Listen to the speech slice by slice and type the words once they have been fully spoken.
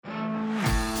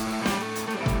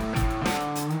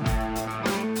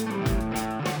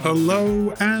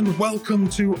Hello and welcome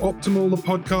to Optimal, the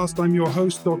podcast. I'm your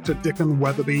host, Dr. Dickon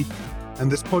Weatherby,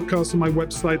 and this podcast and my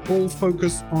website all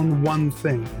focus on one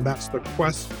thing, and that's the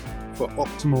quest for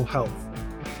optimal health.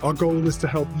 Our goal is to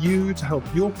help you, to help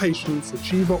your patients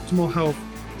achieve optimal health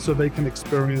so they can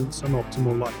experience an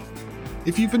optimal life.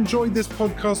 If you've enjoyed this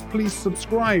podcast, please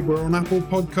subscribe. We're on Apple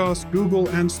Podcasts, Google,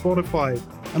 and Spotify.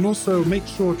 And also make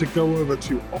sure to go over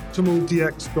to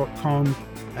optimaldx.com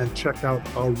and check out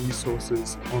our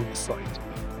resources on the site.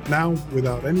 Now,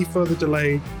 without any further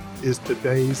delay, is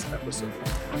today's episode.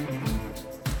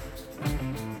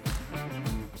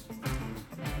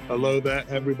 Hello there,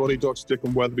 everybody. Dr.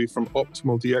 Dickon Weatherby from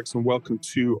Optimal DX, and welcome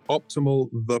to Optimal,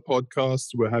 the podcast.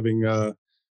 We're having a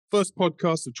first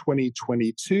podcast of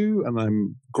 2022, and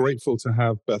I'm grateful to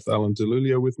have Beth Allen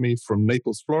DeLulio with me from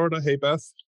Naples, Florida. Hey,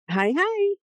 Beth. Hi.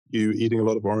 You eating a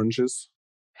lot of oranges?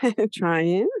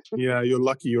 Trying. Yeah, you're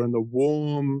lucky. You're in the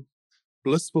warm,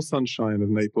 blissful sunshine of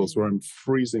Naples, where I'm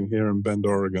freezing here in Bend,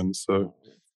 Oregon. So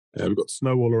yeah, we've got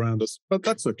snow all around us, but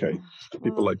that's okay.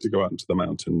 People like to go out into the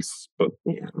mountains, but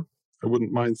yeah. I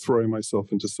wouldn't mind throwing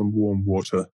myself into some warm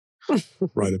water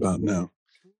right about now.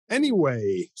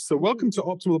 Anyway, so welcome to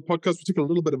Optimal Podcast. We took a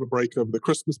little bit of a break over the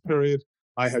Christmas period.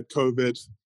 I had COVID.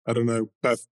 I don't know,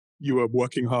 Beth, you were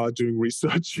working hard doing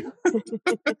research.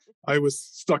 I was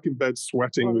stuck in bed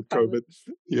sweating with COVID.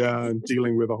 Yeah, and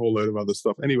dealing with a whole load of other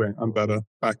stuff. Anyway, I'm better,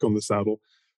 back on the saddle.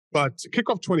 But to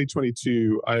kick off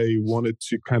 2022, I wanted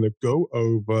to kind of go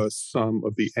over some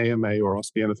of the AMA or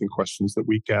Ask Me Anything questions that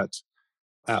we get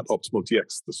at Optimal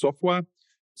DX, the software.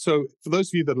 So for those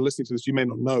of you that are listening to this, you may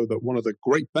not know that one of the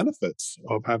great benefits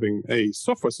of having a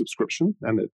software subscription,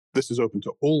 and this is open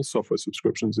to all software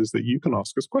subscriptions, is that you can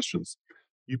ask us questions.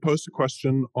 You post a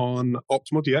question on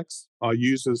Optimal DX. Our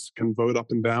users can vote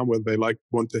up and down whether they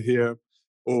want to hear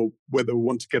or whether they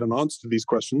want to get an answer to these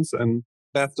questions. And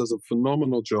Beth does a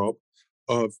phenomenal job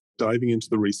of diving into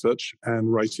the research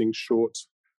and writing short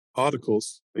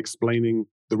articles explaining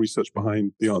the research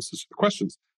behind the answers to the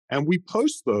questions. And we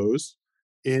post those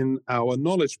in our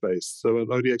knowledge base. So at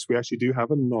ODX, we actually do have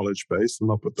a knowledge base, and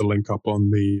I'll put the link up on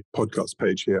the podcast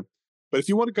page here. But if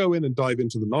you want to go in and dive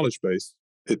into the knowledge base,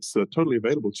 it's totally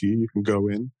available to you. You can go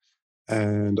in,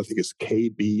 and I think it's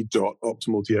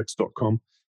kb.optimaldx.com,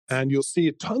 and you'll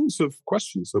see tons of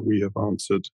questions that we have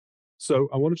answered. So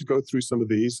I wanted to go through some of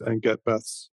these and get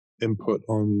Beth's input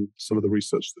on some of the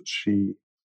research that she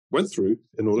went through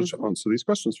in order to answer these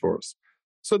questions for us.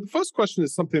 So the first question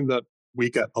is something that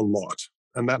we get a lot,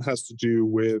 and that has to do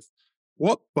with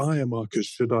what biomarkers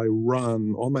should I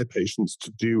run on my patients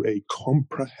to do a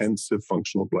comprehensive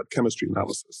functional blood chemistry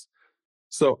analysis?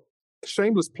 So,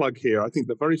 shameless plug here. I think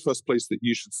the very first place that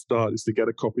you should start is to get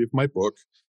a copy of my book.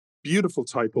 Beautiful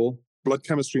title, Blood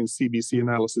Chemistry and CBC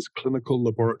Analysis, Clinical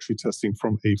Laboratory Testing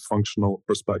from a Functional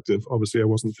Perspective. Obviously, I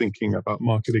wasn't thinking about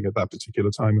marketing at that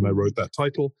particular time when I wrote that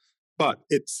title, but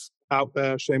it's out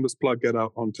there. Shameless plug, get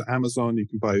out onto Amazon. You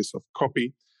can buy yourself a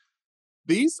copy.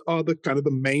 These are the kind of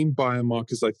the main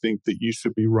biomarkers I think that you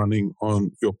should be running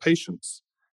on your patients.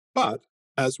 But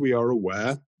as we are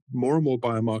aware, more and more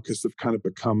biomarkers have kind of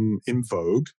become in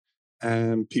vogue,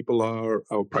 and our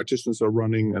practitioners are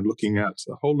running and looking at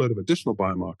a whole load of additional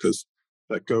biomarkers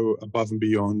that go above and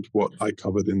beyond what I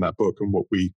covered in that book and what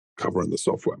we cover in the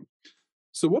software.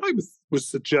 So what I would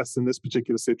suggest in this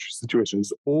particular situation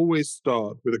is always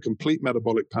start with a complete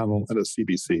metabolic panel and a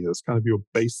CBC. That's kind of your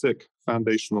basic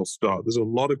foundational start. There's a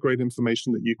lot of great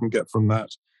information that you can get from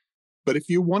that. But if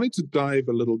you wanted to dive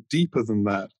a little deeper than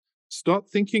that, start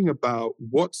thinking about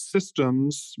what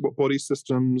systems, what body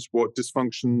systems, what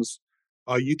dysfunctions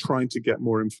are you trying to get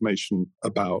more information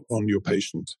about on your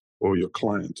patient or your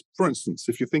client. For instance,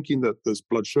 if you're thinking that there's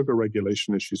blood sugar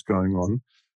regulation issues going on,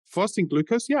 fasting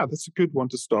glucose, yeah, that's a good one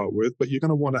to start with, but you're going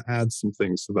to want to add some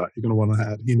things to that. You're going to want to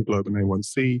add hemoglobin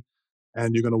A1C,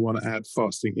 and you're going to want to add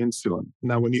fasting insulin.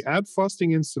 Now, when you add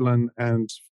fasting insulin and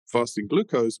fasting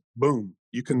glucose, boom,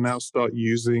 you can now start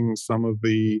using some of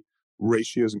the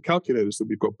ratios and calculators that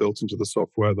we've got built into the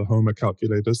software, the HOMA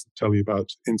calculators that tell you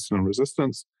about insulin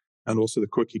resistance, and also the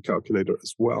Quickie calculator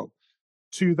as well.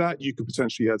 To that, you could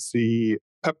potentially add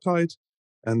C-peptide,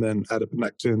 and then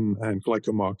adiponectin and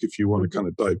glycomark if you want to kind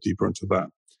of dive deeper into that.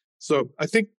 So I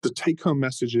think the take-home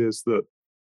message is that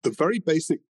the very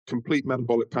basic complete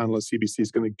metabolic panel of CBC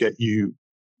is going to get you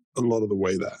a lot of the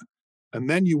way there. And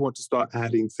then you want to start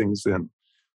adding things in.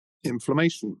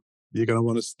 Inflammation. You're going to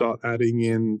want to start adding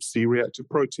in C-reactive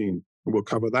protein. And we'll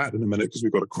cover that in a minute because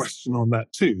we've got a question on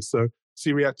that too. So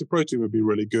C-reactive protein would be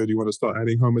really good. You want to start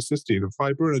adding homocysteine and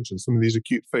fibrinogen, some of these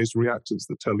acute phase reactants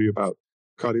that tell you about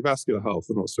cardiovascular health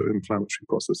and also inflammatory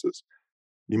processes.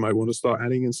 You might want to start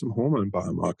adding in some hormone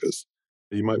biomarkers.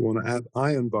 You might want to add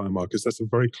iron biomarkers. That's a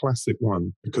very classic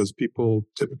one because people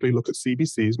typically look at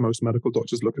CBCs. Most medical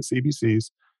doctors look at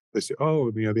CBCs. They say,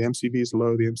 oh, the MCV is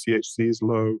low, the MCHC is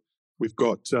low. We've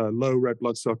got low red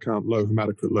blood cell count, low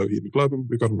hematocrit, low hemoglobin.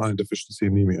 We've got an iron deficiency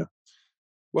anemia.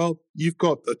 Well, you've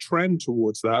got a trend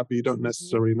towards that, but you don't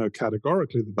necessarily know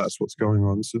categorically that that's what's going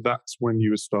on. So that's when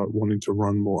you would start wanting to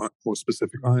run more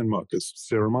specific iron markers,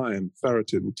 serum iron,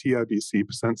 ferritin, TIBC,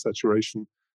 percent saturation,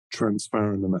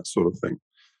 transferrin, and that sort of thing.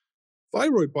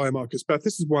 Thyroid biomarkers, Beth,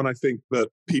 this is one I think that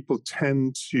people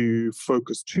tend to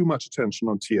focus too much attention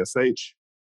on TSH.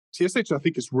 TSH, I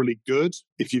think, is really good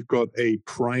if you've got a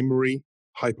primary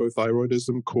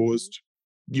hypothyroidism caused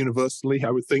universally, I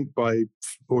would think, by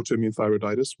autoimmune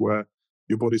thyroiditis, where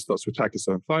your body starts to attack its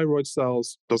own thyroid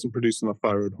cells, doesn't produce enough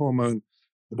thyroid hormone,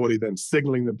 the body then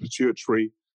signaling the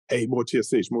pituitary, hey, more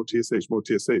TSH, more TSH, more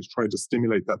TSH, trying to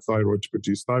stimulate that thyroid to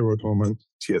produce thyroid hormone.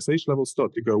 TSH levels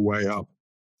start to go way up.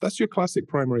 That's your classic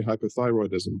primary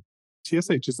hypothyroidism.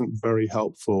 TSH isn't very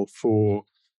helpful for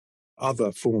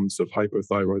other forms of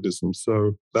hypothyroidism.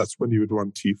 So that's when you would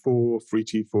run T4, free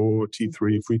T4,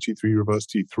 T3, free T3, reverse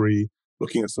T3,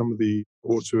 looking at some of the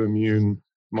autoimmune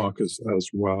markers as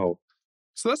well.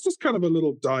 So that's just kind of a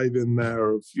little dive in there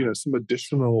of, some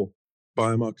additional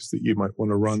biomarkers that you might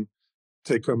want to run.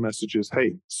 Take home messages,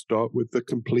 hey, start with the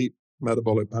complete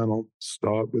metabolic panel,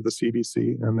 start with the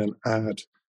CBC, and then add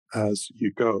as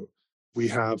you go. We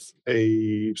have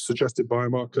a suggested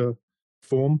biomarker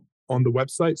form on the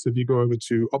website. So if you go over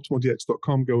to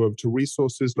optimaldx.com, go over to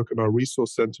resources, look at our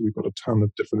resource center. We've got a ton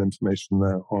of different information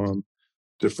there on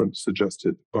different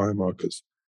suggested biomarkers.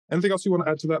 Anything else you want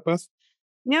to add to that, Beth?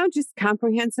 No, just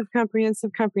comprehensive.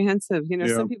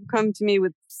 Some people come to me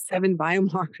with 7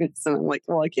 biomarkers and I'm like,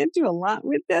 well, I can't do a lot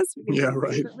with this.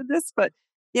 With this. But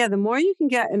yeah, the more you can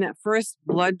get in that first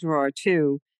blood draw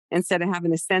too, instead of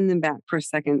having to send them back for a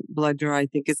second blood draw, I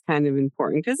think is kind of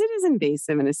important because it is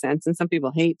invasive in a sense. And some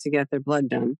people hate to get their blood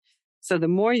done. So the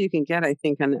more you can get, I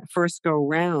think, on that first go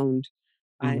round,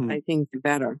 I think the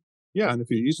better. Yeah, and if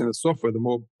you're using the software, the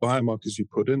more biomarkers you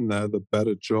put in there, the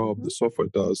better job the software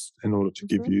does in order to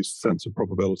give you sense of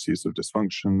probabilities of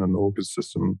dysfunction and organ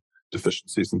system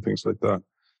deficiencies and things like that.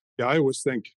 Yeah, I always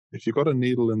think if you've got a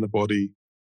needle in the body,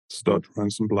 start drawing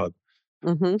some blood.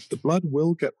 The blood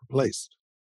will get replaced.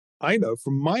 I know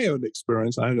from my own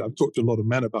experience, I've talked to a lot of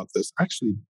men about this,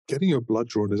 actually getting your blood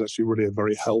drawn is actually really a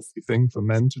very healthy thing for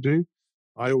men to do.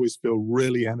 I always feel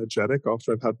really energetic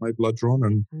after I've had my blood drawn,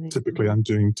 and typically I'm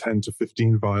doing 10 to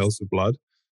 15 vials of blood.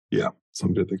 Yeah,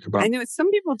 something to think about. I know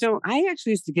some people don't. I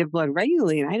actually used to give blood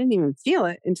regularly and I didn't even feel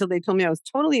it until they told me I was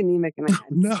totally anemic and I had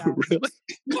No, stop. Really?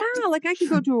 Yeah, like I could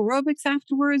go do aerobics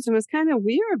afterwards and it was kind of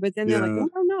weird, but then they're like,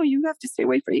 oh, no, you have to stay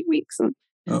away for 8 weeks. And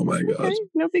oh my God. Okay,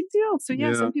 no big deal. So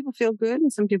yeah, some people feel good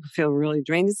and some people feel really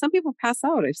drained and some people pass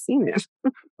out. I've seen it.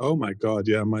 Oh my God.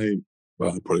 Yeah,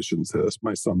 well, I probably shouldn't say this.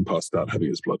 My son passed out having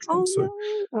his blood drawn,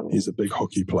 he's a big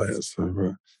hockey player.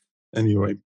 So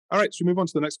anyway, all right, so we move on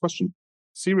to the next question.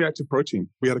 C-reactive protein.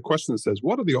 We had a question that says,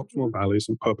 what are the optimal values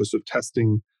and purpose of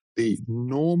testing the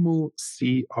normal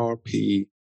CRP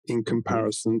in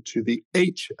comparison to the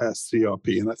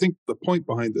HSCRP? And I think the point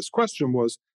behind this question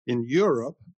was in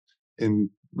Europe, in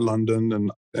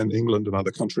London and England and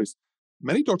other countries,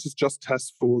 many doctors just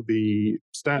test for the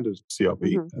standard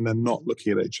CRP and they're not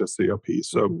looking at HSCRP.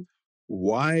 So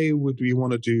why would we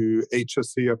want to do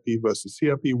HSCRP versus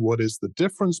CRP? What is the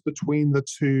difference between the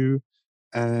two?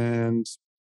 And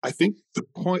I think the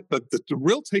point that the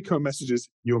real take-home message is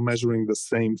you're measuring the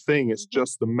same thing. It's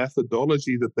just the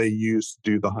methodology that they use to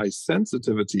do the high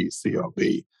sensitivity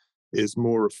CRP is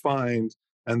more refined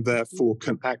and therefore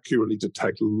can accurately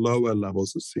detect lower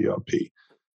levels of CRP.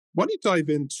 Why don't you dive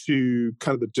into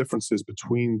kind of the differences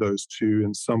between those two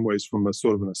in some ways from a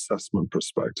sort of an assessment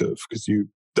perspective, because you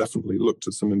definitely looked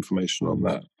at some information on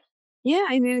that. Yeah,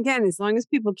 I mean, again, as long as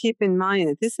people keep in mind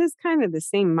that this is kind of the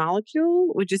same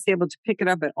molecule, we're just able to pick it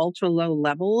up at ultra low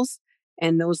levels.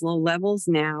 And those low levels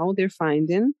now they're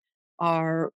finding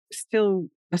are still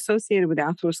associated with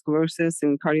atherosclerosis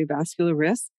and cardiovascular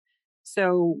risk.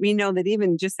 So we know that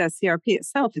even just as CRP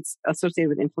itself, it's associated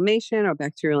with inflammation or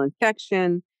bacterial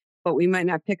infection, but we might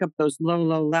not pick up those low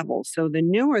levels. So the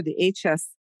newer, the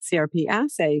HSCRP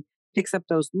assay picks up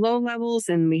those low levels,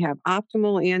 and we have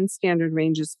optimal and standard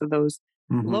ranges for those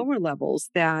lower levels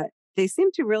that they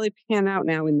seem to really pan out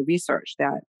now in the research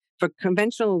that for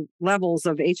conventional levels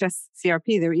of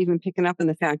HSCRP, they're even picking up in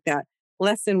the fact that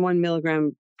less than 1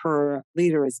 milligram per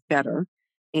liter is better.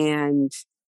 And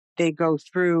they go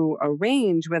through a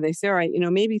range where they say, all right,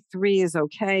 maybe 3 is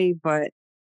okay, but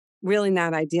really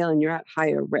not ideal and you're at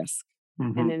higher risk.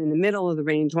 Mhm. And then in the middle of the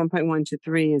range, 1.1 to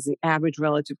 3 is the average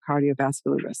relative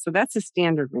cardiovascular risk. So that's the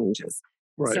standard ranges.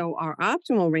 Right. So our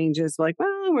optimal range is like,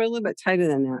 well, we're a little bit tighter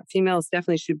than that. Females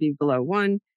definitely should be below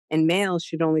 1, and males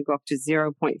should only go up to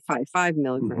 0.55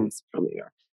 milligrams per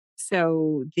liter.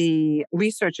 So the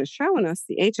research has shown us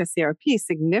the hsCRP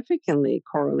significantly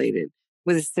correlated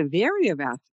with the severity of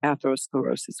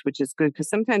atherosclerosis, which is good because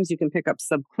sometimes you can pick up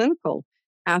subclinical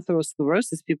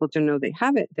atherosclerosis. People don't know they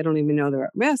have it. They don't even know they're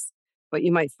at risk, but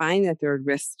you might find that they're at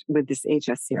risk with this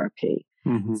hsCRP.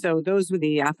 So those with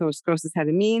the atherosclerosis had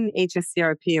a mean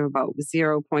hsCRP of about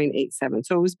 0.87.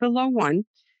 So it was below 1.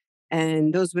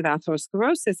 And those with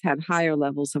atherosclerosis had higher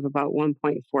levels of about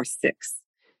 1.46.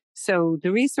 So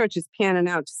the research is panning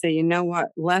out to say, you know what,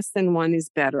 less than 1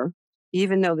 is better,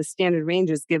 even though the standard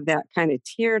ranges give that kind of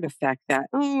tiered effect that,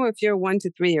 oh, if you're 1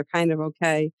 to 3, you're kind of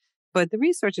okay. But the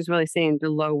research is really saying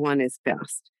below 1 is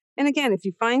best. And again, if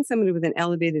you find somebody with an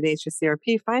elevated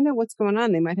hsCRP, find out what's going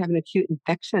on. They might have an acute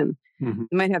infection.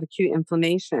 They might have acute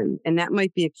inflammation, and that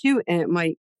might be acute and it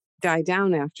might die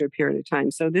down after a period of time.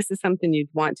 So this is something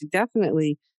you'd want to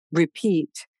definitely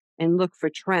repeat and look for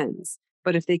trends.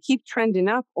 But if they keep trending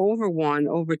up over 1,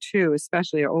 over 2,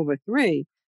 especially, or over 3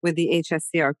 with the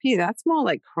hsCRP, that's more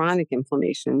like chronic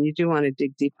inflammation. You do want to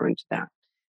dig deeper into that.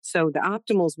 So the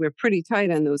optimals, we're pretty tight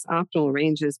on those optimal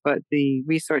ranges, but the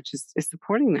research is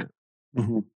supporting that.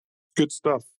 Good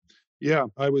stuff. Yeah,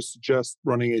 I would suggest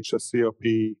running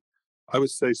hsCRP. I would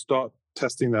say start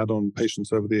testing that on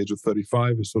patients over the age of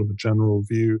 35 is sort of a general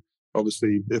view.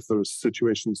 Obviously, if there are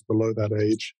situations below that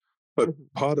age, but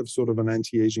part of sort of an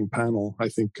anti-aging panel, I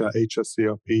think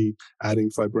hsCRP, adding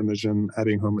fibrinogen,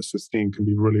 adding homocysteine can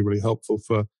be really, really helpful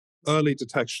for early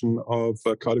detection of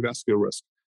cardiovascular risk.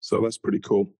 So that's pretty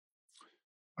cool.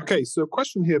 Okay, so a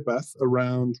question here, Beth,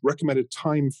 around recommended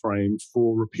time frame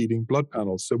for repeating blood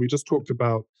panels. So we just talked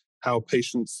about how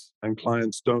patients and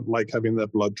clients don't like having their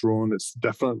blood drawn. It's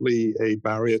definitely a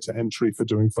barrier to entry for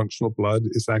doing functional blood.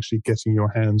 It's actually getting your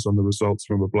hands on the results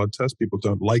from a blood test. People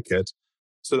don't like it.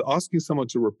 So asking someone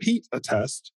to repeat a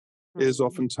test is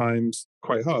oftentimes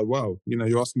quite hard. Wow,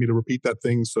 you're asking me to repeat that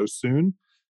thing so soon.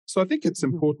 So I think it's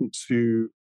important to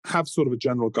have sort of a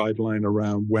general guideline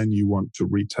around when you want to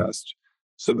retest.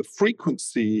 So the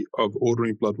frequency of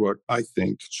ordering blood work, I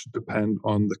think, should depend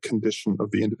on the condition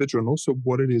of the individual and also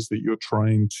what it is that you're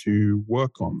trying to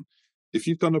work on. If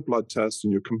you've done a blood test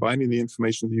and you're combining the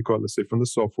information that you got, let's say from the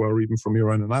software or even from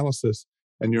your own analysis,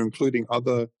 and you're including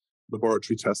other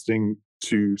laboratory testing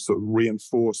to sort of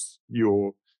reinforce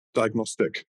your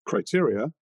diagnostic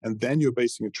criteria, and then you're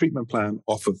basing a treatment plan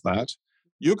off of that,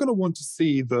 you're going to want to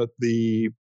see that the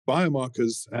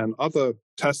biomarkers and other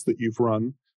tests that you've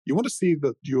run, you want to see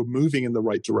that you're moving in the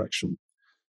right direction.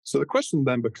 So the question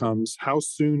then becomes, how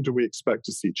soon do we expect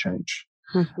to see change?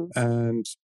 And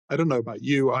I don't know about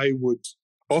you, I would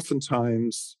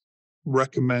oftentimes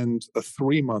recommend a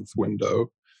 3-month window.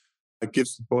 It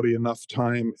gives the body enough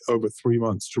time over 3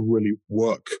 months to really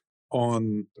work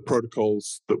on the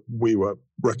protocols that we were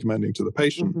recommending to the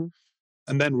patient.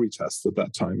 And then retest at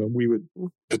that time. And we would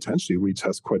potentially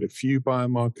retest quite a few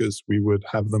biomarkers. We would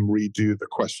have them redo the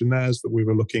questionnaires that we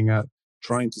were looking at,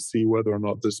 trying to see whether or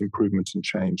not there's improvement and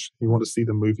change. You want to see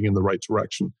them moving in the right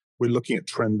direction. We're looking at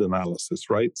trend analysis,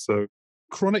 right? So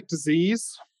chronic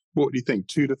disease, what do you think?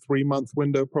 2 to 3 month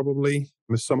window, probably.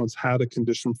 If someone's had a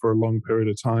condition for a long period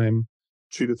of time,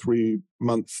 2 to 3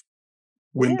 month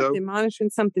window. Yeah, if you're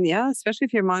monitoring something, especially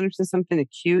if you're monitoring something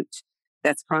acute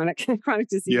that's chronic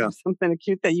disease or something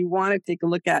acute that you want to take a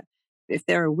look at if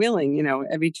they're willing,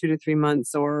 every 2 to 3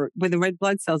 months, or where the red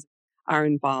blood cells are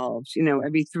involved,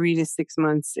 every 3 to 6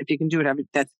 months. If you can do it every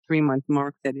that 3-month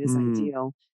mark, that is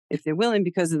ideal if they're willing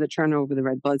because of the turnover of the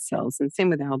red blood cells. And same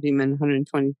with albumin,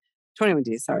 21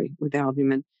 days, with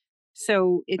albumin.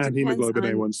 So it and depends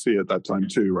hemoglobin on A1C at that time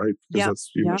too, right? Because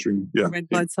that's you measuring. Red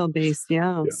blood cell based.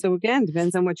 So again,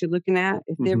 depends on what you're looking at.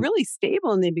 If they're really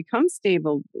stable and they become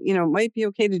stable, it might be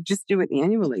okay to just do it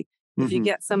annually. If you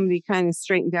get somebody kind of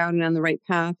straightened out and on the right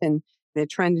path and they're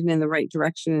trending in the right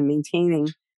direction and maintaining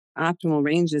optimal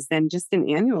ranges, then just an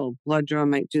annual blood draw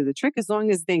might do the trick as long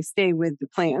as they stay with the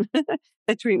plan,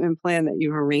 the treatment plan that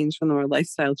you've arranged for them, or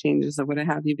lifestyle changes or what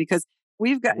have you. Because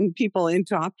we've gotten people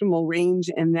into optimal range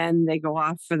and then they go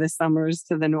off for the summers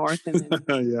to the north and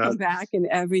then come back and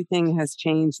everything has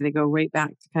changed. They go right back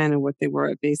to kind of what they were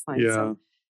at baseline. So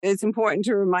it's important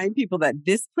to remind people that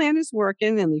this plan is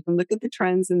working and you can look at the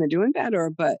trends and they're doing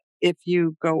better. But if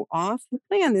you go off the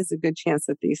plan, there's a good chance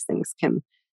that these things can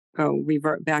go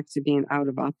revert back to being out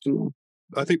of optimal.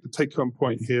 I think the take-home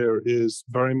point here is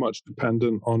very much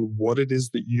dependent on what it is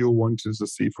that you're wanting to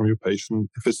see from your patient.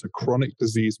 If it's a chronic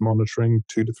disease monitoring,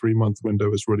 2 to 3 month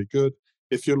window is really good.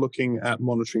 If you're looking at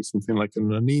monitoring something like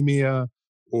an anemia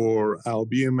or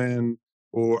albumin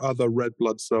or other red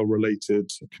blood cell related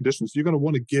conditions, you're going to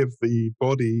want to give the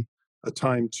body a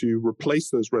time to replace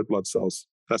those red blood cells.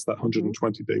 That's that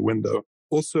 120-day window.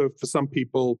 Also, for some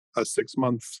people, a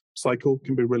 6-month cycle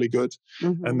can be really good.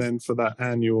 And then for that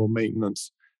annual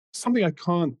maintenance, something I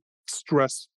can't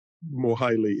stress more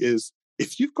highly is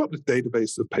if you've got a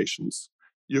database of patients,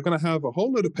 you're going to have a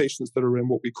whole load of patients that are in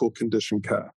what we call condition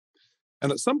care.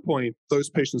 And at some point, those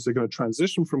patients are going to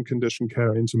transition from condition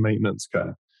care into maintenance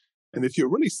care. And if you're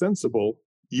really sensible,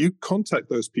 you contact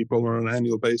those people on an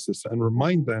annual basis and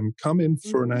remind them, come in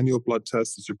for an annual blood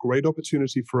test. It's a great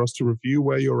opportunity for us to review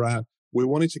where you're at. We're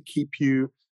wanting to keep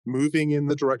you moving in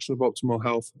the direction of optimal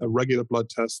health. A regular blood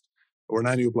test or an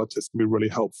annual blood test can be really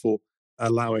helpful,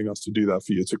 allowing us to do that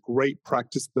for you. It's a great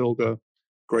practice builder,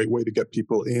 great way to get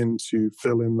people in to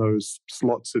fill in those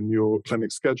slots in your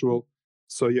clinic schedule.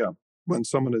 So yeah, when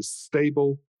someone is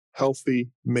stable,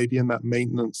 healthy, maybe in that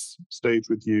maintenance stage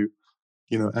with you,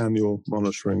 annual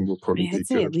monitoring will probably be I'd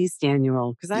say good. at least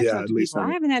annual, because I've talked to people,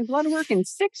 I haven't had blood work in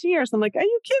 6 years. I'm like, are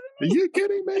you kidding me? Are you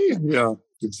kidding me? Yeah,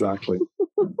 exactly.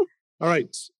 All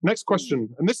right, next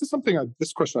question. And this is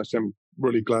this question actually I'm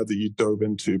really glad that you dove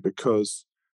into because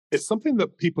it's something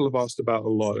that people have asked about a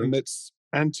lot, and it's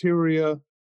anterior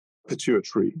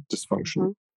pituitary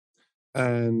dysfunction.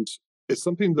 And it's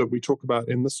something that we talk about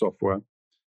in the software.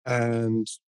 And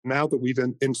now that we've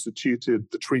instituted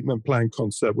the treatment plan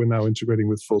concept, we're now integrating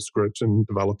with Fullscript and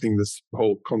developing this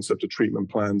whole concept of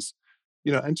treatment plans.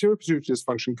 Anterior pituitary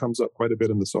dysfunction comes up quite a bit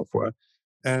in the software.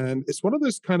 And it's one of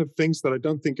those kind of things that I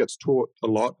don't think gets taught a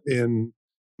lot in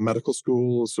medical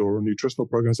schools or nutritional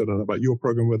programs. I don't know about your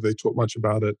program, whether they talk much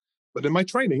about it. But in my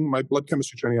training, my blood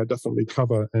chemistry training, I definitely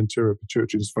cover anterior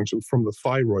pituitary dysfunction from the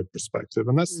thyroid perspective.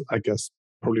 And that's, I guess,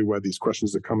 probably where these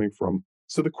questions are coming from.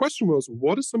 So the question was,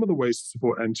 what are some of the ways to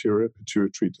support anterior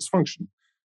pituitary dysfunction?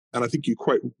 And I think you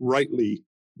quite rightly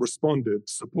responded,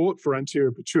 support for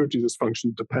anterior pituitary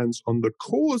dysfunction depends on the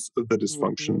cause of the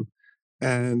dysfunction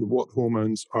and what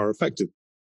hormones are affected.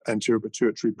 Anterior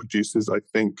pituitary produces, I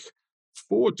think,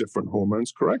 4 different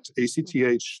hormones, correct?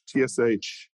 ACTH,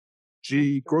 TSH,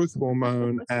 G, growth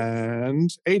hormone,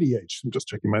 and ADH. I'm just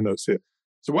checking my notes here.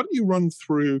 So why don't you run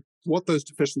through what those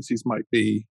deficiencies might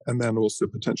be, and then also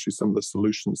potentially some of the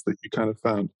solutions that you kind of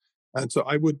found. And so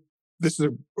this is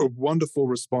a wonderful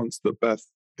response that Beth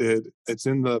did. It's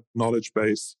in the knowledge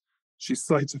base. She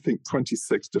cites, I think,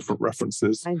 26 different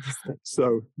references.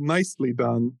 So nicely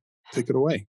done. Take it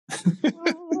away.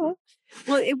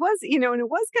 Well, it was, and it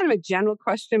was kind of a general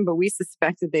question, but we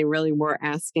suspected they really were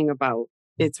asking about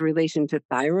its relation to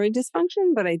thyroid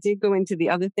dysfunction. But I did go into the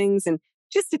other things and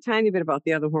just a tiny bit about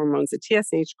the other hormones, the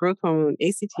TSH, growth hormone,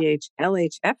 ACTH,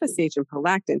 LH, FSH, and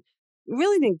prolactin.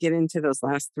 Really didn't get into those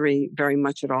last 3 very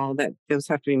much at all. That those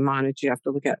have to be monitored. You have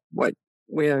to look at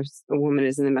where a woman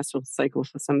is in the menstrual cycle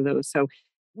for some of those. So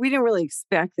we didn't really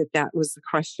expect that was the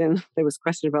question. There was a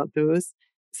question about those.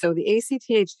 So the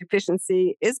ACTH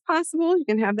deficiency is possible. You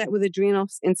can have that with adrenal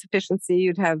insufficiency.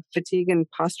 You'd have fatigue and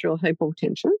postural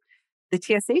hypotension. The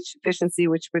TSH deficiency,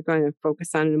 which we're going to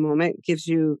focus on in a moment, gives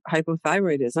you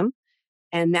hypothyroidism.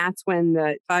 And that's when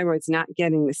the thyroid's not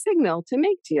getting the signal to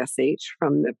make TSH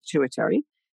from the pituitary.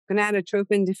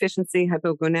 Gonadotropin deficiency,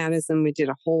 hypogonadism. We did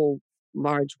a whole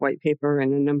large white paper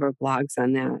and a number of blogs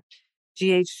on that.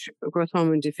 GH, growth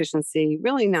hormone deficiency,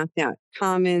 really not that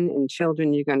common. In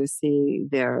children, you're going to see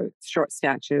their short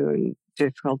stature and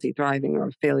difficulty thriving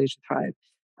or failure to thrive.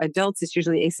 Adults, it's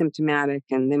usually asymptomatic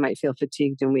and they might feel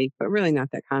fatigued and weak, but really not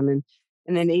that common.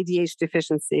 And then ADH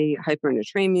deficiency,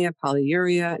 hypernatremia,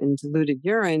 polyuria, and diluted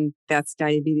urine, that's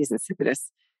diabetes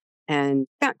insipidus. And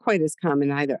not quite as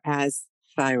common either as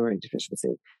thyroid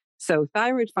deficiency. So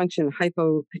thyroid function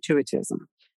hypopituitarism.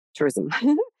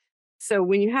 So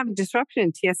when you have a disruption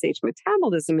in TSH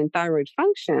metabolism and thyroid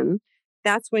function,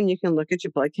 that's when you can look at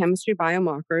your blood chemistry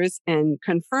biomarkers and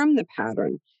confirm the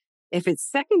pattern. If it's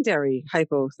secondary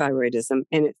hypothyroidism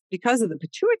and it's because of the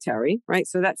pituitary, right?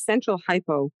 So that's central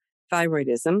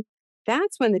hypothyroidism,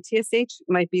 that's when the TSH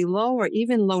might be low or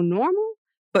even low normal,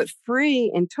 but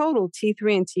free and total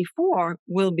T3 and T4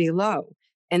 will be low.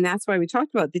 And that's why we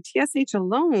talked about the TSH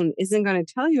alone isn't going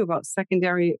to tell you about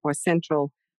secondary or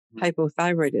central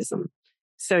hypothyroidism.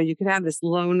 So you could have this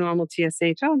low normal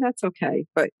TSH. Oh, that's okay.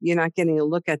 But you're not getting a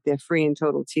look at their free and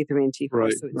total T3 and T4.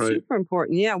 Right, so it's super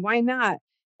important. Yeah, why not?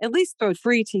 At least throw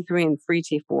free T3 and free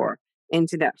T4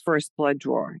 into that first blood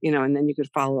drawer, and then you could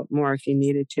follow up more if you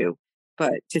needed to.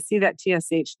 But to see that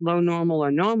TSH low normal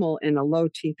or normal and a low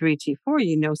T3, T4,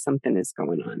 you know something is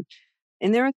going on.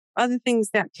 And there are other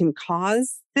things that can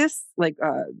cause this, like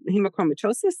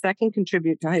hemochromatosis, that can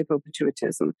contribute to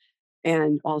hypopituitism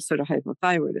and also to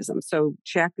hypothyroidism. So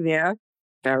check their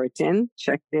ferritin,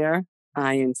 check their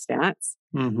iron stats.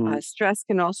 Stress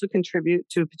can also contribute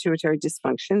to pituitary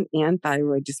dysfunction and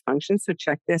thyroid dysfunction. So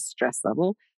check their stress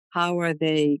level. How are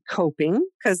they coping?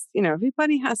 Because,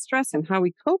 everybody has stress, and how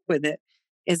we cope with it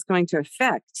is going to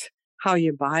affect how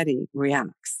your body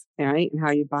reacts, right? And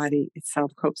how your body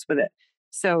itself copes with it.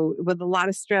 So with a lot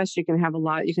of stress, you can have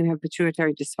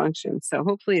pituitary dysfunction. So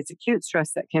hopefully it's acute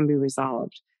stress that can be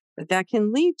resolved, but that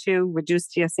can lead to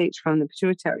reduced TSH from the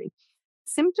pituitary.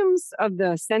 Symptoms of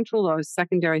the central or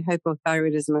secondary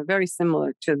hypothyroidism are very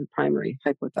similar to the primary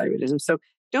hypothyroidism. So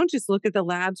don't just look at the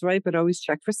labs, right? But always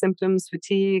check for symptoms: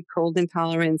 fatigue, cold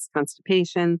intolerance,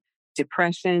 constipation,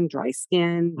 depression, dry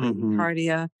skin,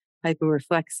 cardia,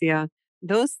 hyperreflexia,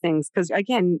 those things. Because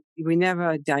again, we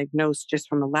never diagnose just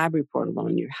from a lab report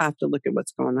alone. You have to look at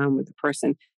what's going on with the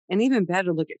person, and even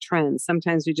better, look at trends.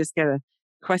 Sometimes we just get a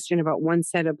question about one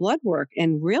set of blood work,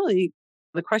 and really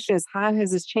the question is, how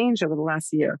has this changed over the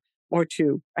last year or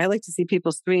two? I like to see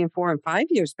people's 3 and 4 and 5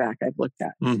 years back I've looked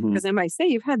at, because I might say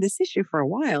you've had this issue for a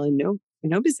while and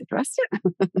nobody's addressed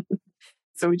it.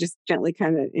 So we just gently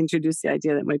kind of introduce the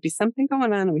idea that might be something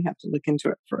going on and we have to look into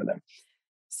it further.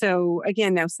 So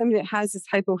again, now somebody that has this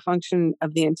hypofunction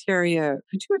of the anterior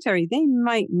pituitary, they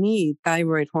might need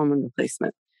thyroid hormone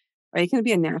replacement, right? It can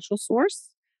be a natural source.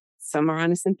 Some are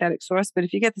on a synthetic source, but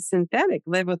if you get the synthetic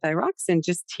levothyroxine,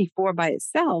 just T4 by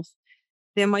itself,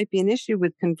 there might be an issue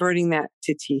with converting that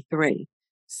to T3.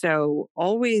 So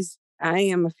always, I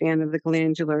am a fan of the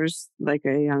glandulars, like a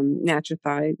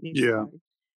Natrotide. Yeah.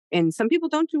 And some people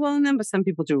don't do well in them, but some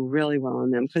people do really well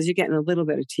in them because you're getting a little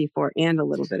bit of T4 and a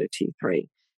little bit of T3.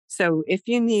 So if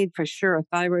you need for sure a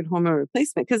thyroid hormone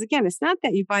replacement, because again, it's not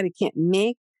that your body can't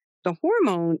make the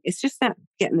hormone, it's just not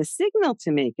getting the signal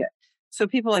to make it. So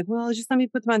people are like, well, just let me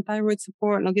put them on thyroid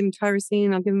support and I'll give them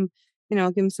tyrosine, I'll give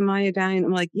them some iodine.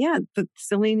 I'm like, yeah, the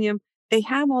selenium, they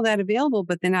have all that available,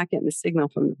 but they're not getting the signal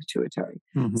from the pituitary.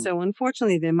 So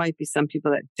unfortunately, there might be some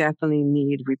people that definitely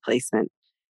need replacement,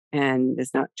 and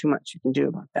there's not too much you can do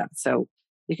about that. So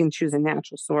you can choose a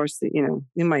natural source that,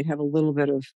 you might have a little bit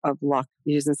of luck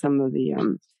using some of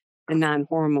the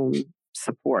non-hormone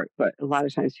support, but a lot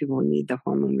of times people need the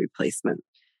hormone replacement.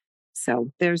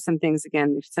 So there's some things,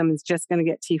 again, if someone's just going to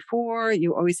get T4,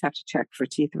 you always have to check for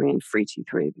T3 and free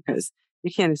T3, because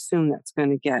you can't assume that's going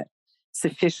to get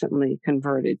sufficiently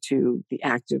converted to the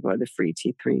active or the free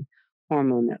T3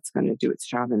 hormone that's going to do its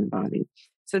job in the body.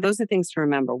 So those are things to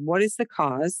remember. What is the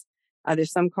cause? Are there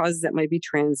some causes that might be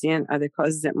transient? Are there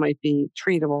causes that might be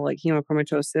treatable, like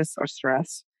hemochromatosis or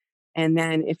stress? And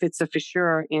then if it's a for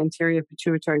sure anterior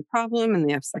pituitary problem and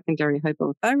they have secondary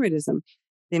hypothyroidism,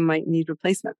 they might need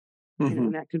replacement.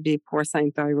 And that could be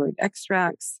porcine thyroid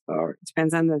extracts, or it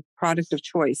depends on the product of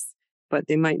choice, but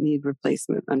they might need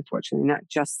replacement, unfortunately, not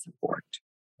just support.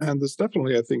 And there's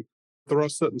definitely, I think, there are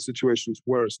certain situations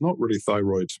where it's not really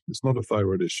thyroid. It's not a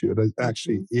thyroid issue. It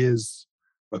actually is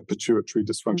a pituitary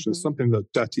dysfunction. It's something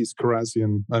that Datis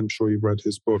Karazian, I'm sure you've read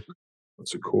his book.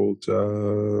 What's it called?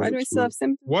 Why do I still have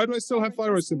symptoms? Why do I still have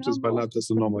thyroid symptoms by lab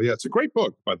tests are normal? Yeah, it's a great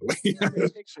book, by the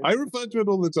way. I refer to it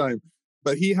all the time.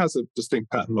 But he has a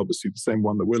distinct pattern, obviously, the same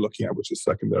one that we're looking at, which is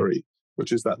secondary,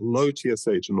 which is that low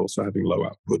TSH and also having low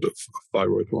output of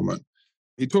thyroid hormone.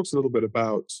 He talks a little bit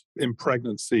about in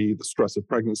pregnancy, the stress of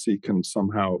pregnancy can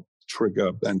somehow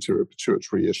trigger anterior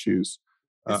pituitary issues.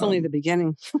 It's only the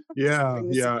beginning. Yeah.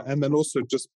 And then also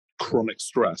just chronic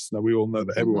stress. Now, we all know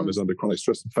that everyone is under chronic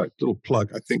stress. In fact, little plug,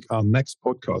 I think our next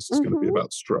podcast is going to be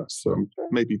about stress. So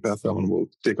maybe Beth Ellen will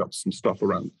dig up some stuff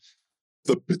around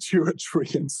the pituitary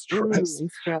and stress.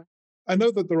 I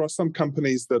know that there are some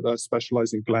companies that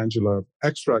specialize in glandular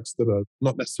extracts that are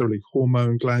not necessarily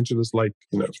hormone glandulars, like,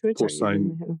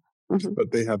 porcine,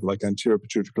 but they have like anterior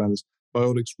pituitary glandulars.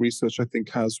 Biotics Research, I think,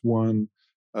 has one.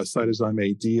 Cytozyme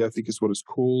AD, I think is what it's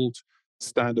called.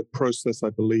 Standard Process,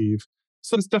 I believe.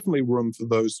 So there's definitely room for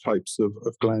those types of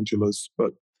glandulars.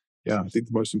 But yeah, I think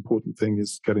the most important thing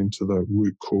is getting to the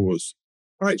root cause.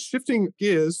 All right, shifting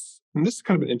gears, and this is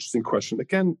kind of an interesting question.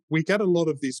 Again, we get a lot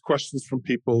of these questions from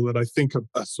people that I think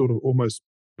are sort of almost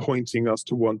pointing us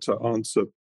to want to answer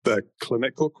their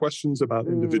clinical questions about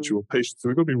individual patients. So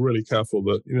we've got to be really careful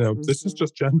that, this is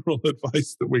just general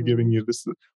advice that we're giving you.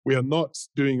 We are not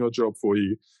doing your job for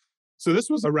you. So this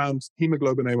was around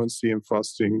hemoglobin A1C and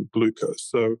fasting glucose.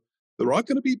 So There are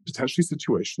going to be potentially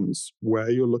situations where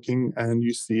you're looking and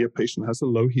you see a patient has a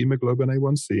low hemoglobin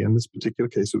A1C. In this particular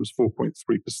case, it was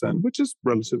 4.3%, which is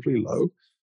relatively low,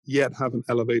 yet have an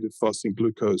elevated fasting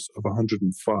glucose of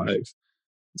 105.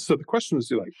 So the question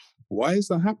is, you're like, why is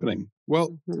that happening?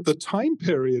 Well, the time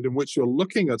period in which you're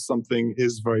looking at something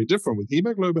is very different. With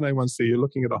hemoglobin A1C, you're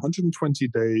looking at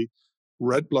 120-day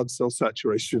red blood cell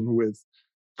saturation with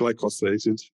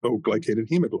glycosylated or glycated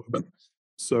hemoglobin.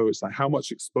 So it's like, how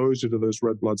much exposure do those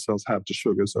red blood cells have to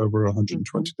sugars over a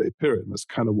 120-day period? And that's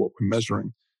kind of what we're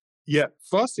measuring. Yet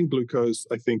fasting glucose,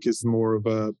 I think, is more of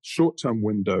a short-term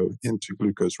window into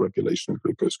glucose regulation and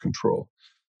glucose control.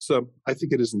 So I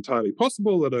think it is entirely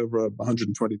possible that over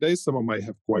 120 days, someone might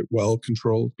have quite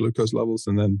well-controlled glucose levels.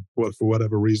 And then for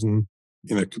whatever reason,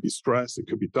 it could be stress, it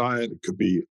could be diet, it could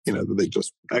be, that they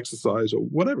just exercise or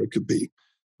whatever it could be,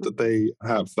 that they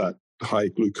have that high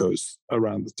glucose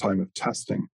around the time of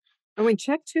testing. And we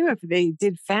check too if they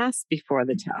did fast before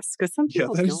the test, because some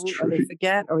people don't, or they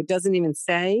forget, or it doesn't even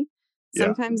say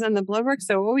sometimes on the blood work.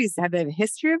 So always have a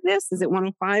history of this. Is it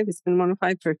 105? It's been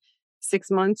 105 for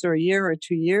 6 months or a year or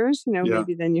 2 years.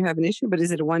 Maybe then you have an issue. But is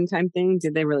it a one-time thing?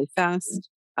 Did they really fast?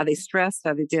 Are they stressed?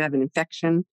 Did they have an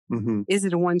infection? Is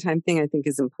it a one-time thing? I think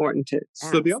is important to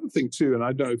ask. So the other thing too, and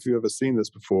I don't know if you've ever seen this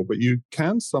before, but you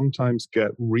can sometimes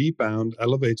get rebound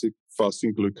elevated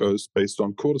fasting glucose based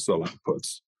on cortisol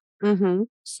outputs.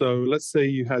 So let's say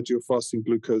you had your fasting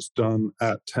glucose done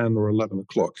at 10 or 11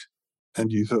 o'clock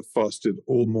and you have fasted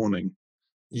all morning.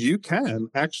 You can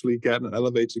actually get an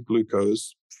elevated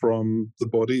glucose from the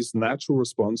body's natural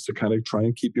response to kind of try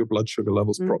and keep your blood sugar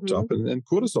levels propped up, and then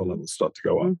cortisol levels start to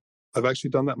go up. I've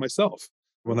actually done that myself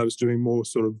when I was doing more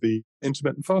sort of the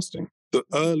intermittent fasting. The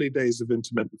early days of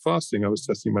intermittent fasting, I was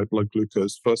testing my blood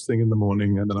glucose first thing in the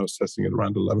morning, and then I was testing it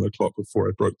around 11 o'clock before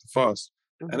I broke the fast.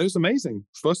 And it was amazing.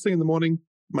 First thing in the morning,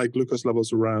 my glucose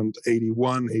levels around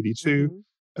 81, 82.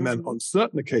 And then on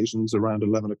certain occasions around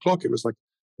 11 o'clock, it was like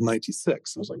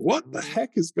 96. I was like, what the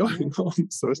heck is going on?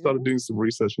 So I started doing some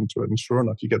research into it. And sure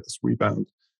enough, you get this rebound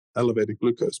elevated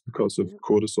glucose because of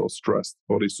cortisol stress.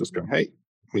 The body's just going, hey,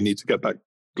 we need to get that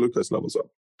glucose levels up.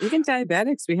 Even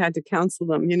diabetics, we had to counsel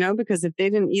them, because if they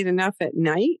didn't eat enough at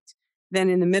night, then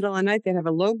in the middle of the night, they'd have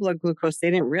a low blood glucose. They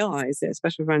didn't realize it,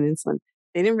 especially on insulin.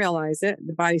 They didn't realize it.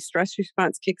 The body's stress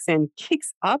response kicks in,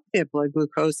 kicks up their blood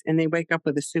glucose, and they wake up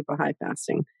with a super high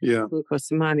fasting glucose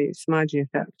samadhi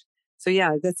effect. So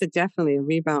that's definitely a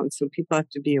rebound. So people have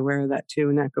to be aware of that too,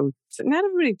 and not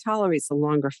everybody tolerates the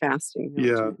longer fasting.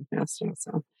 Fasting.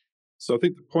 So I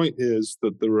think the point is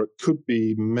that there could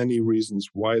be many reasons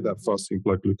why that fasting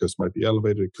blood glucose might be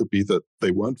elevated. It could be that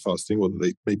they weren't fasting, or that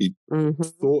they maybe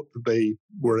thought that they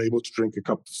were able to drink a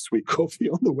cup of sweet coffee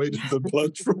on the way to the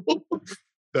blood draw.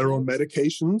 They're on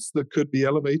medications that could be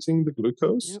elevating the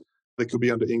glucose. They could be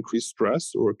under increased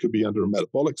stress, or it could be under a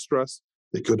metabolic stress.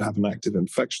 They could have an active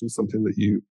infection, something that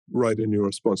you write in your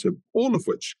response, all of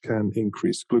which can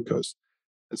increase glucose.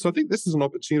 And so I think this is an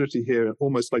opportunity here,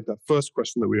 almost like that first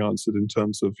question that we answered in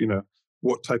terms of,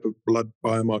 what type of blood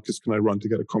biomarkers can I run to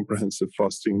get a comprehensive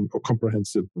fasting or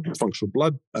comprehensive functional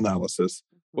blood analysis?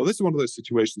 Well, this is one of those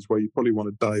situations where you probably want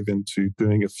to dive into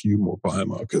doing a few more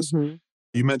biomarkers.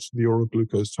 You mentioned the oral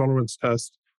glucose tolerance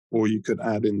test, or you could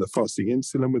add in the fasting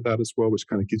insulin with that as well, which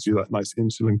kind of gives you that nice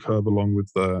insulin curve along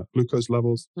with the glucose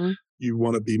levels. You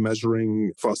want to be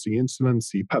measuring fasting insulin,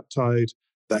 C-peptide.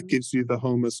 That gives you the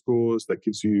HOMA scores. That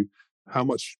gives you how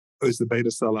much is the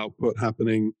beta cell output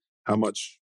happening, how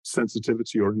much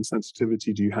sensitivity or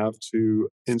insensitivity do you have to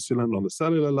insulin on the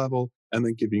cellular level, and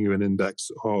then giving you an index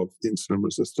of insulin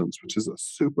resistance, which is a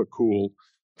super cool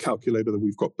calculator that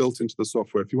we've got built into the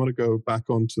software. If you want to go back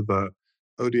onto the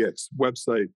ODX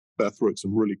website, Beth wrote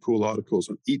some really cool articles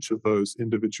on each of those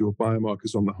individual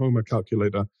biomarkers on the HOMA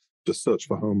calculator. Just search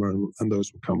for HOMA and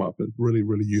those will come up, and really,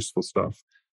 really useful stuff.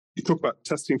 You talk about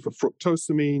testing for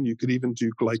fructosamine. You could even do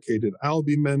glycated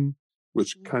albumin,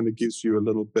 which kind of gives you a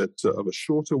little bit of a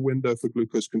shorter window for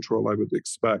glucose control, I would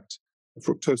expect.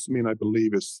 Fructosamine, I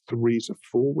believe, is 3 to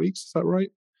 4 weeks. Is that right?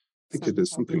 I think it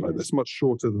is something like this, much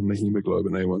shorter than the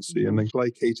hemoglobin A1C. And then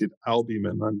glycated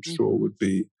albumin, I'm sure, would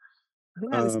be...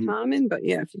 Not as common, but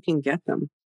if you can get them.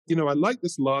 I like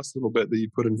this last little bit that you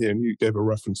put in here, and you gave a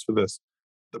reference for this.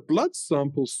 The blood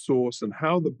sample source and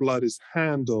how the blood is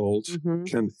handled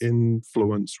can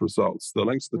influence results. The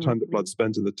length of the time that blood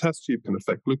spends in the test tube can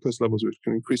affect glucose levels, which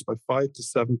can increase by 5 to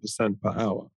 7% per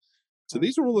hour. So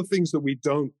these are all the things that we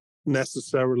don't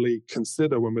necessarily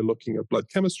consider when we're looking at blood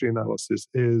chemistry analysis.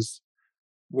 Is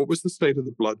what was the state of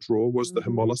the blood draw? Was the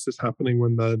hemolysis happening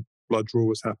when the blood draw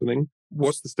was happening?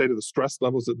 What's the state of the stress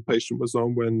levels that the patient was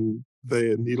on when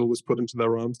the needle was put into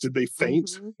their arms? Did they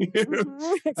faint?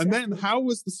 Exactly. And then how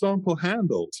was the sample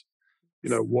handled?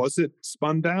 Was it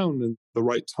spun down in the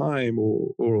right time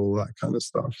or all that kind of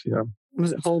stuff? Yeah.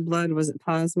 Was it whole blood? Was it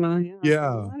plasma? Yeah.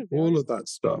 Yeah. All of that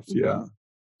stuff. Yeah.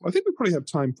 I think we probably have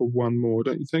time for one more,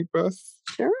 don't you think, Beth?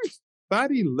 Sure.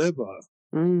 Fatty liver.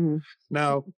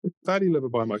 Now, fatty liver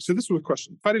biomarkers. So this was a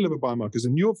question. Fatty liver biomarkers,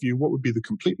 in your view, what would be the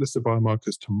complete list of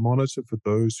biomarkers to monitor for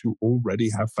those who already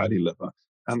have fatty liver?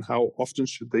 And how often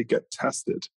should they get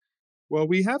tested? Well,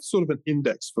 we have sort of an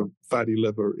index for fatty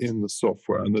liver in the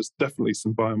software, and there's definitely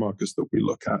some biomarkers that we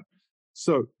look at.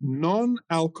 So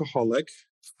non-alcoholic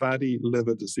fatty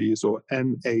liver disease, or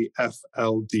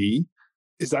NAFLD,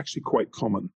 is actually quite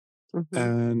common.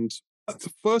 And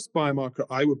the first biomarker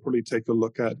I would probably take a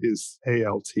look at is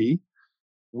ALT.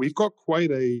 We've got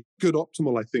quite a good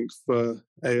optimal, I think, for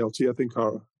ALT. I think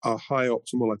our high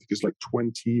optimal, I think, is like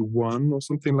 21 or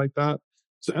something like that.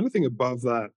 So anything above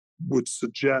that would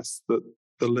suggest that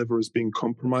the liver is being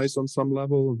compromised on some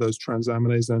level. Those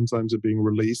transaminase enzymes are being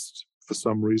released for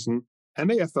some reason.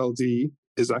 NAFLD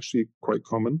is actually quite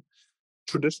common.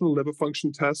 Traditional liver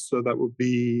function tests, so that would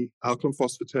be alkaline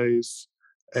phosphatase,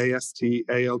 AST,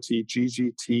 ALT,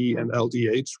 GGT, and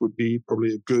LDH would be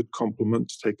probably a good complement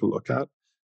to take a look at.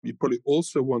 You probably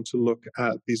also want to look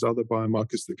at these other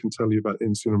biomarkers that can tell you about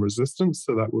insulin resistance.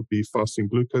 So that would be fasting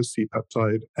glucose,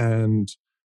 C-peptide, and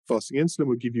fasting insulin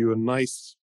would give you a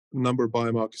nice number of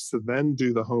biomarkers to then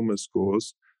do the HOMA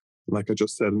scores. Like I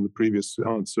just said in the previous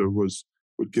answer,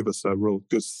 would give us a real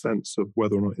good sense of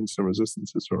whether or not insulin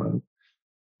resistance is around.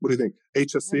 What do you think?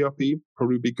 HSCRP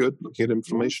probably be good, looking at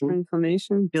inflammation.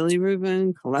 Inflammation,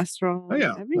 bilirubin, cholesterol,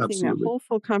 everything, absolutely. that whole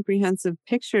full comprehensive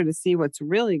picture to see what's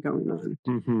really going on.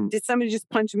 Did somebody just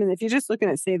punch him in? If you're just looking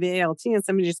at, say, the ALT and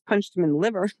somebody just punched him in the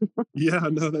liver. Yeah,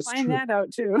 no, that's Find true. that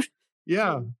out too.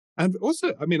 Yeah. And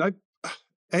also, ALT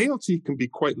can be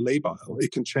quite labile.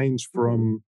 It can change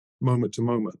from moment to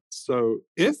moment. So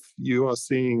if you are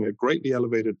seeing a greatly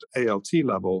elevated ALT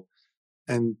level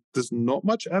and there's not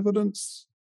much evidence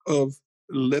of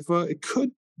liver, it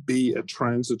could be a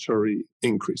transitory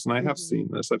increase. And I have seen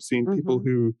this. I've seen people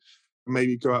who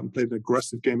maybe go out and play an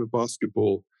aggressive game of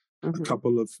basketball a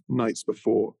couple of nights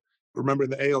before. Remember,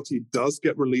 the ALT does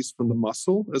get released from the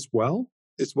muscle as well.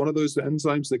 It's one of those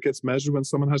enzymes that gets measured when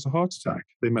someone has a heart attack.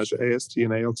 They measure AST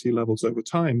and ALT levels over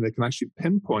time. They can actually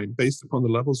pinpoint, based upon the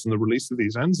levels and the release of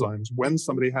these enzymes, when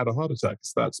somebody had a heart attack.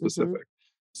 It's that specific.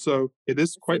 So it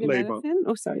is quite labile.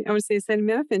 Oh, sorry. I would say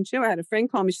acetaminophen too. I had a friend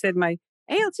call me. She said, my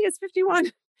ALT is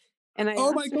 51. And I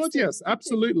oh my God, yes,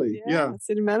 absolutely. Yeah.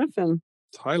 Acetaminophen.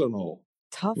 Tylenol.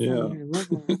 Tough on your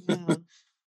liver. Yeah.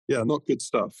 Yeah, not good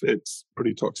stuff. It's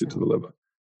pretty toxic to the liver.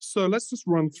 So let's just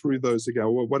run through those again.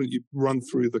 Well, why don't you run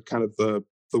through the kind of the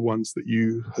ones that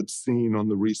you had seen on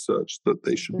the research that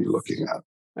they should be looking at? All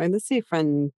right, let's see.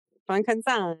 Francanzani. Yeah.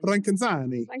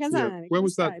 Where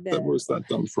was that? Where was that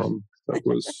done from? That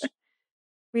was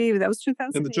that was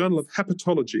 2000. In the Journal of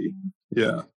Hepatology.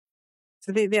 Yeah.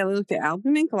 So they looked at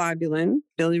albumin, globulin,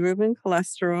 bilirubin,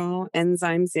 cholesterol,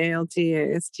 enzymes, ALT,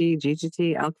 AST,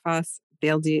 GGT, alk-phos, the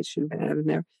LDH should have been added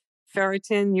there.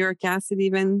 Ferritin, uric acid,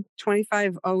 even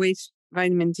 25-OH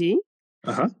vitamin D,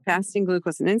 fasting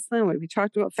glucose and insulin, what we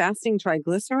talked about, fasting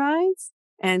triglycerides,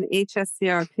 and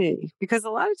HSCRP. Because a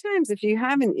lot of times, if you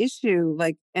have an issue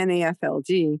like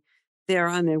NAFLD, they're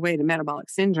on their way to metabolic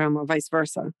syndrome or vice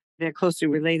versa. They're closely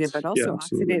related, but also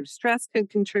oxidative stress could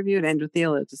contribute,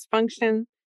 endothelial dysfunction,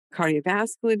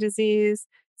 cardiovascular disease.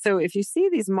 So if you see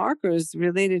these markers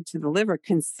related to the liver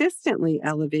consistently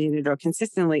elevated or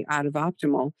consistently out of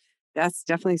optimal, that's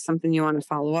definitely something you want to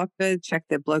follow up with. Check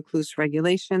their blood glucose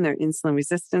regulation, their insulin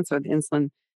resistance, or the insulin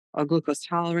or glucose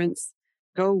tolerance.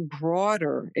 Go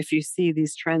broader if you see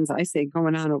these trends, I say,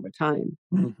 going on over time.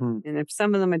 And if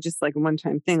some of them are just like a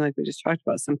one-time thing, like we just talked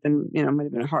about, something, might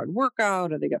have been a hard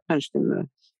workout, or they got punched in the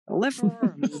liver,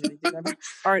 or maybe they did have a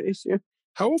heart issue.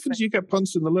 How often do you get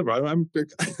punched in the liver? I'm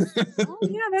big. Oh,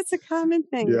 yeah, that's a common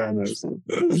thing. Yeah,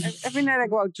 every night I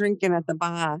go out drinking at the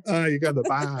bar. Oh, you got the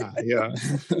bar, yeah.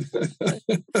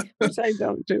 Which I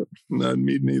don't do. No,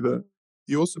 me neither.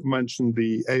 You also mentioned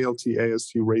the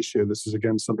ALT-AST ratio. This is,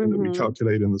 again, something that we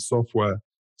calculate in the software.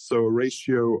 So a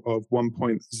ratio of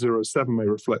 1.07 may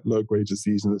reflect low-grade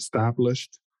disease in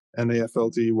established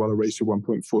NAFLD, while a ratio of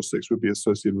 1.46 would be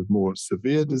associated with more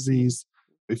severe disease.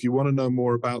 If you want to know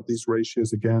more about these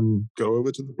ratios, again, go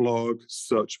over to the blog,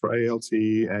 search for ALT,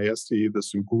 AST.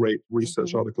 There's some great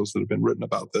research articles that have been written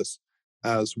about this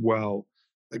as well.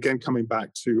 Again, coming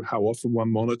back to how often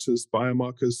one monitors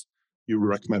biomarkers, You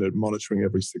recommended monitoring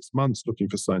every 6 months, looking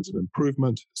for signs of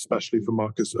improvement, especially for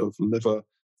markers of liver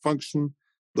function.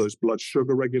 Those blood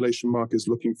sugar regulation markers,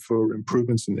 looking for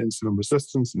improvements in insulin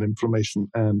resistance and inflammation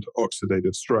and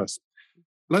oxidative stress.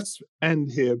 Let's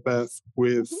end here, Beth,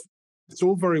 with it's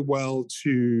all very well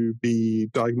to be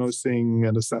diagnosing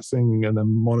and assessing and then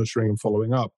monitoring and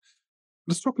following up.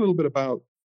 Let's talk a little bit about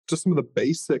just some of the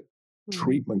basic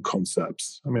treatment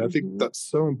concepts. I mean, I think that's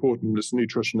so important as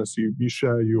nutritionists. You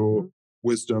share your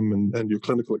wisdom and your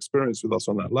clinical experience with us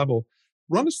on that level.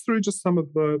 Run us through just some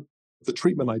of the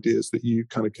treatment ideas that you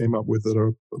kind of came up with that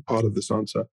are a part of this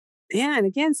answer. Yeah, and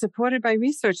again, supported by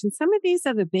research. And some of these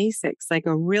are the basics, like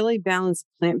a really balanced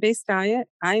plant-based diet.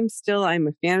 I'm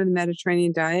a fan of the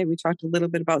Mediterranean diet. We talked a little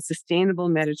bit about sustainable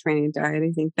Mediterranean diet.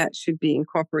 I think that should be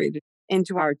incorporated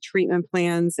into our treatment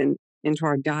plans and into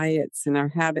our diets and our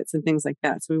habits and things like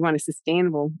that. So we want a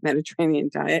sustainable Mediterranean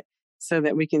diet so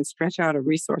that we can stretch out our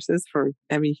resources for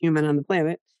every human on the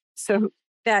planet. So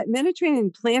that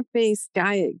Mediterranean plant-based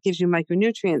diet gives you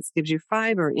micronutrients, gives you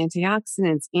fiber,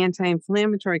 antioxidants,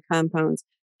 anti-inflammatory compounds,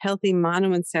 healthy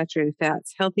monounsaturated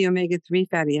fats, healthy omega-3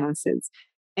 fatty acids.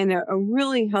 And a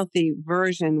really healthy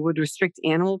version would restrict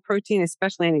animal protein,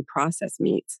 especially any processed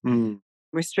meats.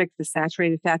 Restrict the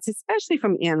saturated fats, especially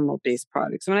from animal-based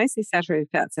products. When I say saturated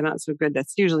fats are not so good,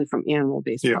 that's usually from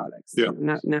animal-based products,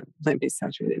 not plant-based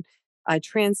saturated.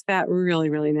 Trans fat, really,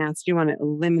 really nasty. You want to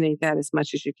eliminate that as much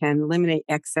as you can. Eliminate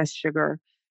excess sugar.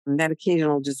 And that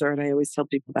occasional dessert, I always tell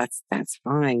people that's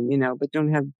fine, but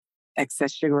don't have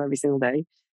excess sugar every single day.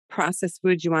 Processed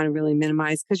foods you want to really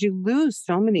minimize because you lose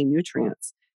so many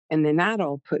nutrients and they're not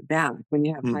all put back when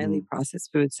you have highly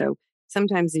processed food. So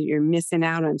sometimes you're missing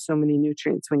out on so many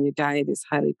nutrients when your diet is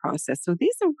highly processed. So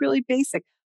these are really basic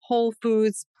whole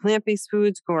foods, plant-based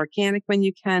foods, go organic when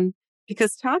you can.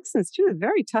 Because toxins, too, are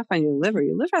very tough on your liver.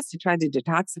 Your liver has to try to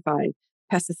detoxify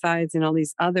pesticides and all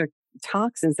these other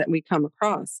toxins that we come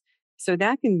across. So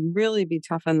that can really be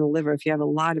tough on the liver if you have a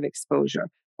lot of exposure.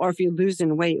 Or if you're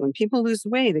losing weight. When people lose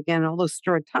weight, again, all those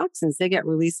stored toxins, they get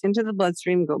released into the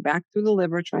bloodstream, go back through the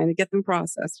liver, trying to get them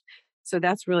processed. So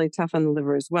that's really tough on the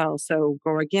liver as well. So go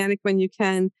organic when you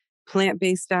can,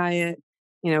 plant-based diet,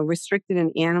 restricted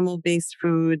in animal-based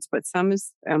foods, but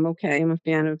I'm okay. I'm a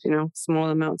fan of, small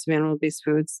amounts of animal-based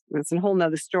foods. That's a whole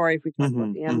nother story if we talk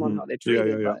about the animal and how they're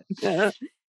treated. But,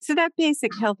 so that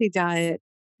basic healthy diet,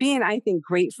 being, I think,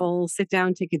 grateful, sit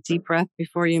down, take a deep breath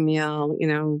before your meal,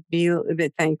 be a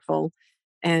bit thankful.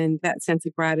 And that sense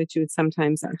of gratitude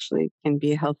sometimes actually can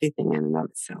be a healthy thing in and of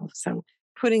itself. So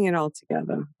putting it all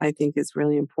together, I think, is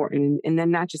really important. And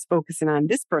then not just focusing on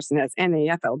this person has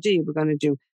NAFLD, we're going to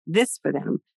do this for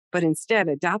them, but instead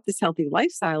adopt this healthy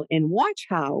lifestyle and watch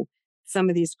how some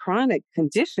of these chronic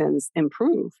conditions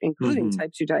improve, including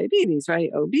type 2 diabetes,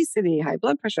 right? Obesity, high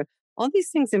blood pressure, all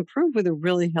these things improve with a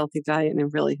really healthy diet and a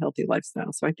really healthy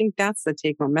lifestyle. So I think that's the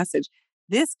take-home message.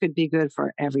 This could be good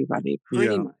for everybody,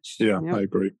 pretty much. Yeah, I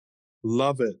agree.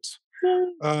 Love it.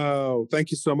 Oh, thank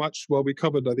you so much. Well, we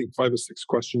covered, I think, 5 or 6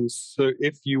 questions. So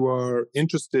if you are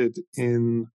interested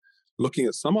in looking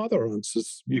at some other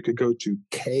answers, you could go to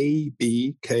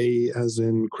KB, K as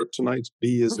in kryptonite,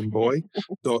 B as in boy,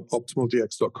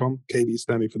 .optimaldx.com, KB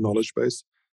standing for knowledge base.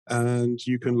 And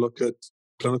you can look at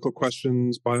clinical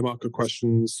questions, biomarker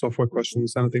questions, software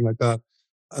questions, anything like that.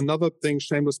 Another thing,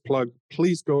 shameless plug,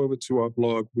 please go over to our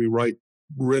blog. We write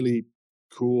really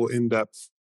cool, in-depth,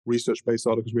 research-based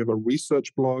articles. We have a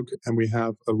research blog and we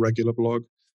have a regular blog.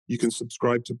 You can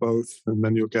subscribe to both and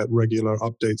then you'll get regular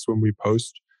updates when we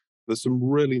post. There's some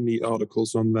really neat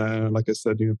articles on there. Like I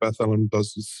said, Beth Ellen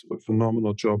does a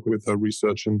phenomenal job with her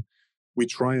research, and we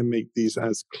try and make these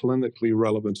as clinically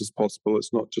relevant as possible.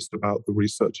 It's not just about the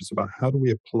research. It's about how do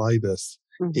we apply this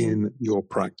in your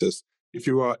practice. If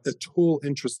you are at all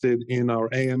interested in our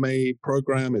AMA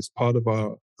program, it's part of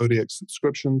our ODX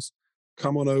subscriptions.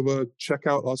 Come on over, check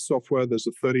out our software. There's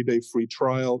a 30-day free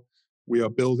trial. We are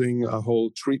building a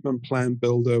whole treatment plan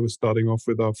builder. We're starting off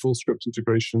with our full script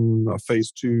integration, our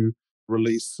phase 2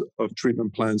 release of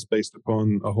treatment plans based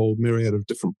upon a whole myriad of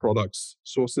different products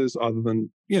sources other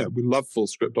than, we love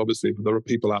FullScript, obviously, but there are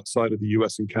people outside of the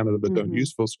US and Canada that don't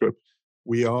use FullScript.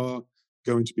 We are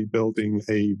going to be building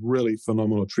a really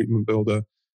phenomenal treatment builder,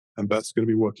 and Beth's going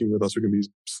to be working with us. We're going to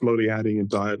be slowly adding in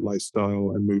diet,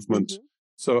 lifestyle, and movement.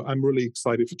 So I'm really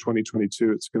excited for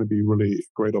 2022. It's going to be really a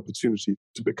great opportunity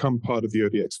to become part of the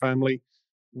ODX family.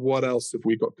 What else have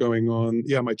we got going on?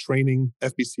 Yeah, my training,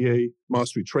 FBCA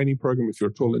Mastery Training Program. If you're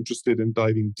at all interested in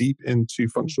diving deep into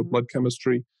functional blood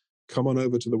chemistry, come on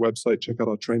over to the website, check out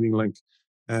our training link,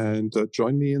 and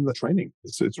join me in the training.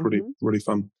 It's really, really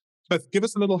fun. Beth, give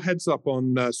us a little heads up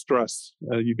on stress.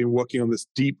 You've been working on this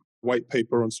deep white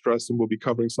paper on stress, and we'll be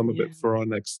covering some of it for our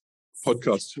next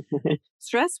podcast.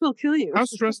 Stress will kill you. How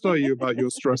stressed are you about your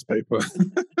stress paper?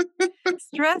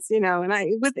 Stress, and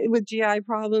with GI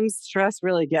problems, stress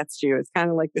really gets to you. It's kind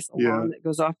of like this alarm that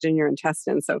goes off in your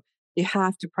intestines. So you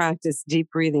have to practice deep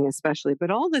breathing, especially,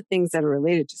 but all the things that are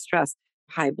related to stress,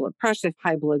 high blood pressure,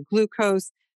 high blood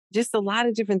glucose, just a lot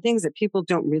of different things that people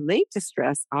don't relate to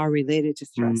stress are related to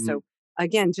stress. So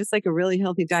again, just like a really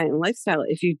healthy diet and lifestyle,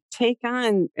 if you take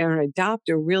on or adopt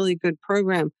a really good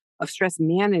program of stress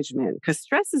management, because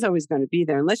stress is always going to be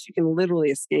there unless you can literally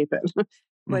escape it.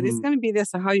 But it's going to be there.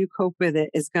 So how you cope with it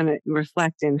is going to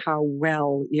reflect in how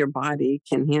well your body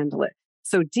can handle it.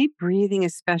 So deep breathing,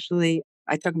 especially,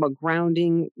 I talk about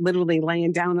grounding, literally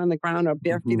laying down on the ground or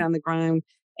bare feet on the ground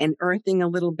and earthing a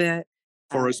little bit.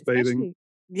 Forest bathing.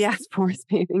 Yes, forest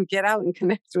bathing. Get out and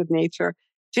connect with nature.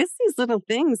 Just these little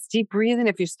things. Deep breathing.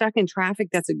 If you're stuck in traffic,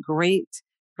 that's a great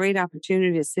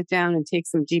opportunity to sit down and take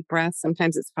some deep breaths.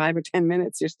 Sometimes it's 5 or 10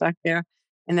 minutes you're stuck there.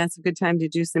 And that's a good time to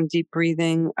do some deep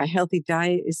breathing. A healthy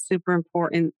diet is super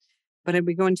important. But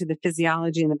we go into the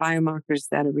physiology and the biomarkers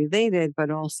that are related,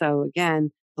 but also,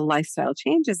 again, the lifestyle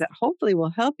changes that hopefully will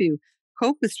help you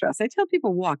cope with stress. I tell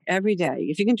people walk every day.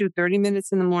 If you can do 30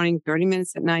 minutes in the morning, 30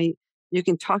 minutes at night, you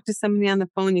can talk to somebody on the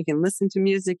phone, you can listen to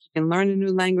music, you can learn a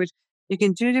new language, you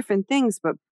can do different things,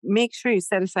 but make sure you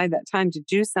set aside that time to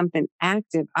do something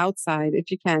active outside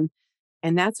if you can.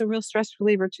 And that's a real stress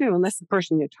reliever too, unless the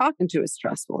person you're talking to is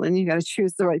stressful. And you got to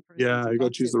choose the right person. Yeah, you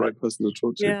got to choose the right person to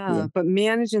talk to. Yeah, but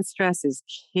managing stress is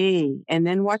key. And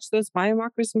then watch those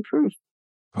biomarkers improve.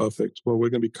 Perfect. Well, we're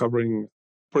going to be covering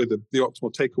probably the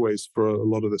optimal takeaways for a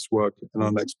lot of this work in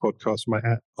our next podcast. We might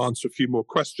answer a few more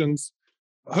questions.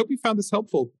 I hope you found this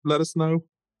helpful. Let us know.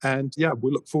 And yeah, we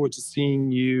look forward to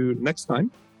seeing you next time.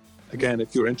 Again,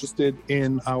 if you're interested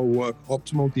in our work,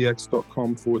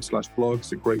 optimaldx.com/blog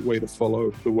is a great way to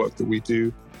follow the work that we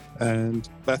do. And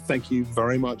Beth, thank you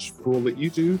very much for all that you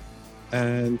do,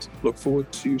 and look forward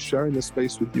to sharing this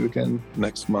space with you again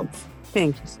next month.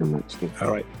 Thank you so much. All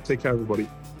right. Take care, everybody.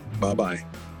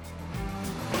 Bye-bye.